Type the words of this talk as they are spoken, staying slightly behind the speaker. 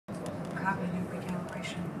having to do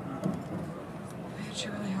recalibration. I hit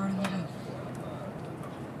you really hard in the head.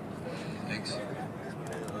 Thanks.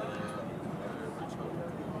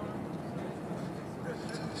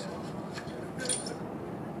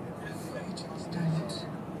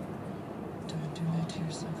 Don't do that to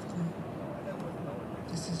yourself, Clint.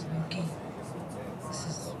 This is Loki. This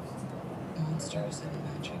is monsters and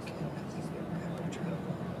magic and nothing we're ever trying.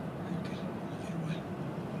 Okay. Anyway.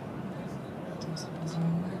 I'm supposed to know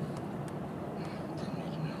where. Didn't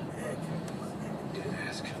need to know. Didn't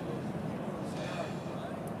ask.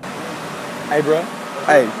 Hey, bro.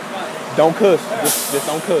 Hey, don't cuss. Just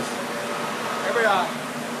don't cuss.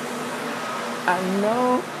 I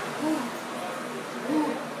know.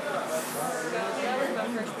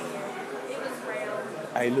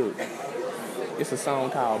 Hey, look. It's a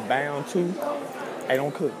song called Bound to. Hey,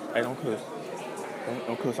 don't cuss. Hey, don't cuss.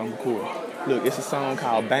 Don't cuss. I'm recording. Look, it's a song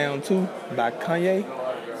called Bound to by Kanye.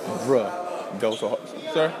 Bruh. Go so hard.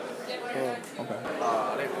 Sir? Okay.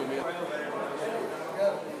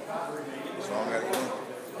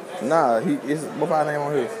 Nah, it's what's our name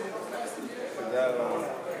on his?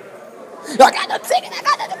 I got the ticket. I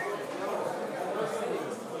got the.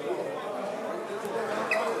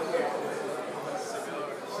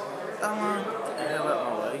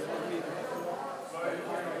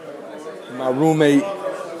 My roommate,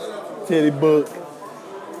 Teddy Book.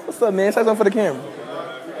 What's up, man? Say something for the camera.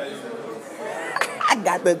 I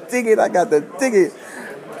got the ticket. I got the ticket.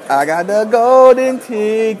 I got the golden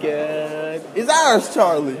ticket. It's ours,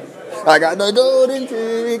 Charlie. I got the golden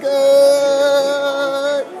ticket.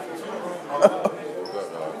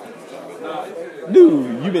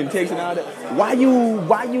 Dude, you been texting all that. Why you?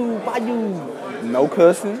 No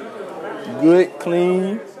cussing. Good,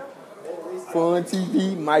 clean, fun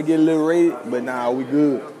TV. Might get a little rated, but nah, we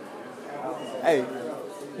good. Hey,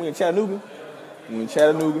 we in Chattanooga.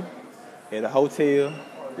 At a hotel.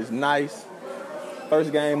 It's nice.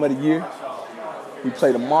 First game of the year. We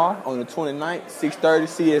play tomorrow on the 29th, 6:30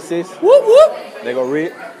 CSS. Whoop, whoop. They go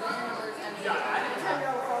red.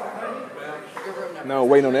 No,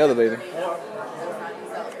 waiting on the elevator.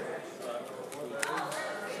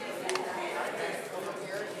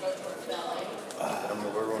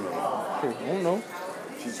 I don't know.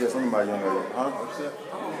 She said something about young lady. Huh?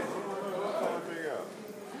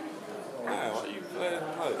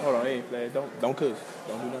 Hold on, he ain't flash. Don't cuss.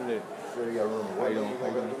 Don't do none of that. Sure, you got room. How you doing?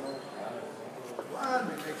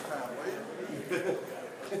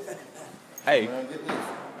 Hey,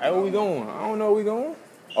 where we going? I don't know where we going.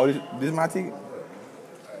 Oh, this is my ticket?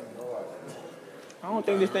 I don't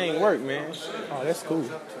think this thing work, man. Oh, that's cool. You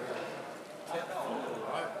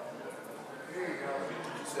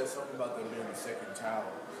said something about them being the second tower.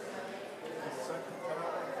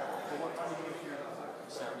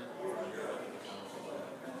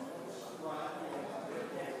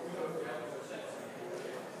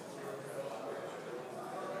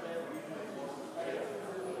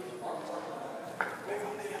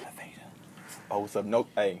 Oh, what's up? No,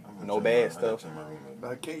 hey, no bad stuff.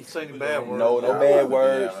 I can't say any bad words. No bad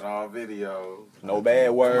words. All videos. No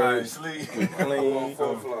bad words. Sleep. Clean.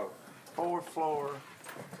 Fourth floor. Fourth floor.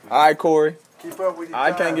 All right, Corey. Keep up with your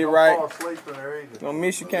I time. can't get Don't right. fall asleep in there either. Don't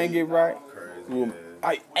miss you can't get right. Crazy.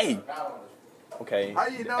 Hey. Okay. How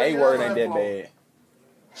you know A you're word on ain't that that floor? bad.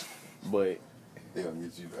 But They gonna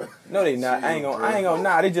get you though. no, they not. I ain't gonna.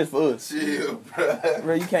 Nah, they just for us. Chill, bro.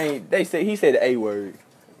 Bro, you can't. He said the A word.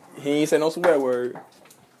 He ain't said no swear word.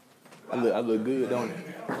 I look good, don't it?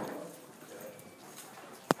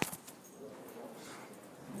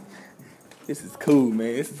 This is cool,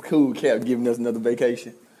 man. This is cool. Cap giving us another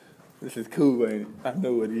vacation. This is cool, ain't it? I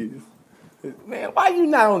know it is. Man, why you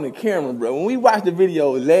not on the camera, bro? When we watched the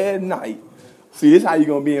video last night, see, this how you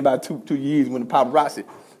gonna be in about two years when the paparazzi.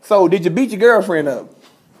 So, did you beat your girlfriend up?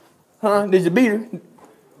 Huh? Did you beat her?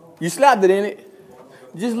 You slapped it in it?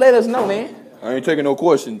 Just let us know, man. I ain't taking no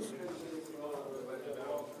questions. We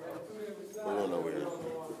don't know where it is.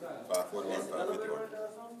 541,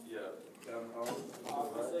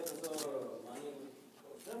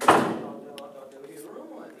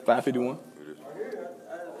 551. 551.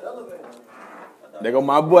 There go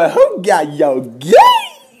my boy. Who got your gay?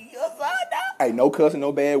 Hey, no cussing,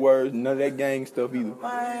 no bad words, none of that gang stuff either.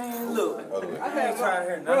 Man, look, I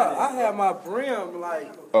had my brim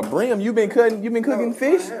like A brim? You been cooking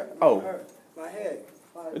fish? Oh, my head.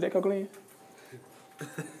 is that cocaine?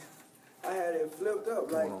 I had it flipped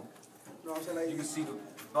up like, you know what I'm saying? Like, You can see the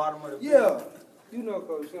bottom of the yeah, you know,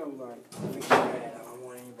 Coach, something like, I don't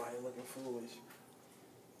want anybody looking foolish.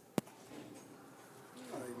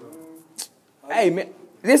 Hey man,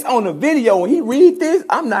 this on the video. When he read this,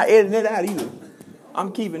 I'm not editing it out either.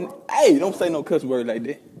 I'm keeping. Hey, don't say no cuss word like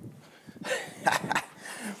that.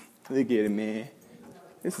 Look at it, man.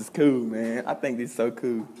 This is cool, man. I think this is so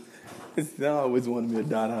cool. This is, I always wanted me a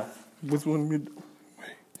Dada. Always wanted me a. Wait,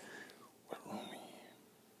 what room we in?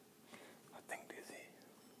 I think this is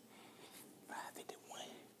 551.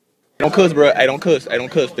 Don't cuss, bro. Hey, don't cuss. Hey, don't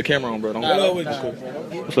cuss. The camera on, bro. Don't cuss.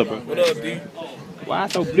 What's up, bro? What up, D? Why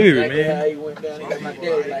so blurry, man?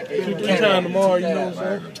 2-3 times tomorrow, you know what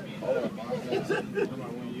I'm saying?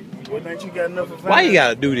 What, ain't you got enough of Why you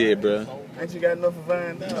gotta do that, bro? Ain't you got enough of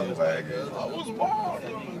Vine now?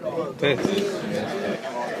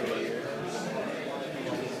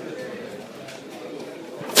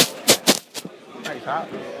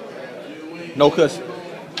 No cussing.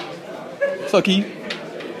 What's up, Keith?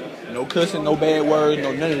 No cussing, no bad words,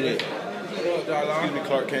 no none of that. Excuse me,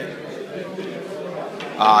 Clark Kent.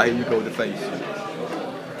 Ah, here you go with the face.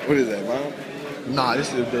 What is that, man? Nah,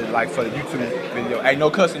 this is the, like for the YouTube video. Hey, no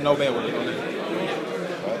cussing, no bad words.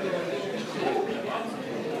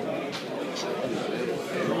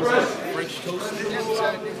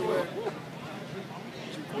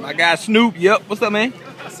 My guy Snoop, yep. What's up, man?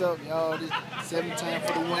 What's up, y'all? This 7 time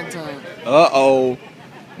for the 1 time. Uh-oh.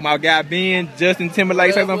 My guy Ben, Justin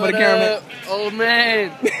Timberlake, say something for the camera. Old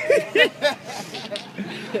man.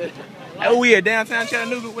 Oh, we at downtown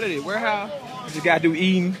Chattanooga. What is it? Warehouse? We just got to do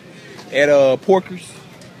eating at Porkers.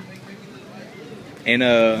 And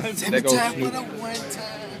there 7 goes time for Snoop. the 1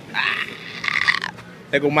 time.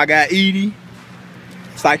 There go my guy Edie.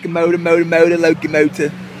 Psychomotor, motor,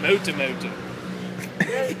 locomotor. Motor.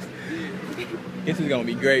 This is gonna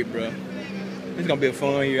be great, bro. It's gonna be a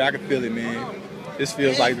fun year. I can feel it, man. This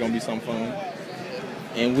feels like it's gonna be some fun.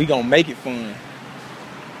 And we gonna make it fun.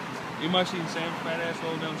 You might see Sam fat ass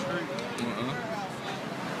roll down the street.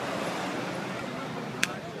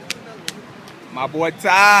 My boy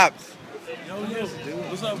Tops. Yo, yes, dude.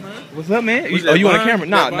 What's up, man? What's up, man? Was Oh, that you on the Vine? camera?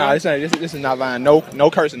 That Nah, Vine? this is not Vine. No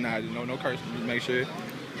cursing now. No cursing. Just make sure you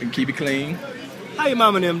can keep it clean. How your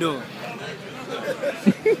mama and them doing?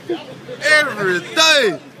 Every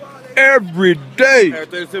day. Every day.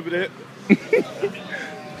 Everything's tip of that.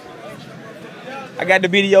 I got the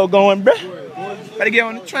video going, bruh. Better get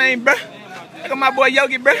on the train, bruh. Look at my boy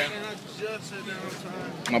Yogi, bruh.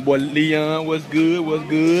 My boy Leon, what's good? What's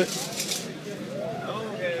good?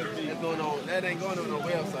 That ain't going on no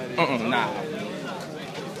website. Nah.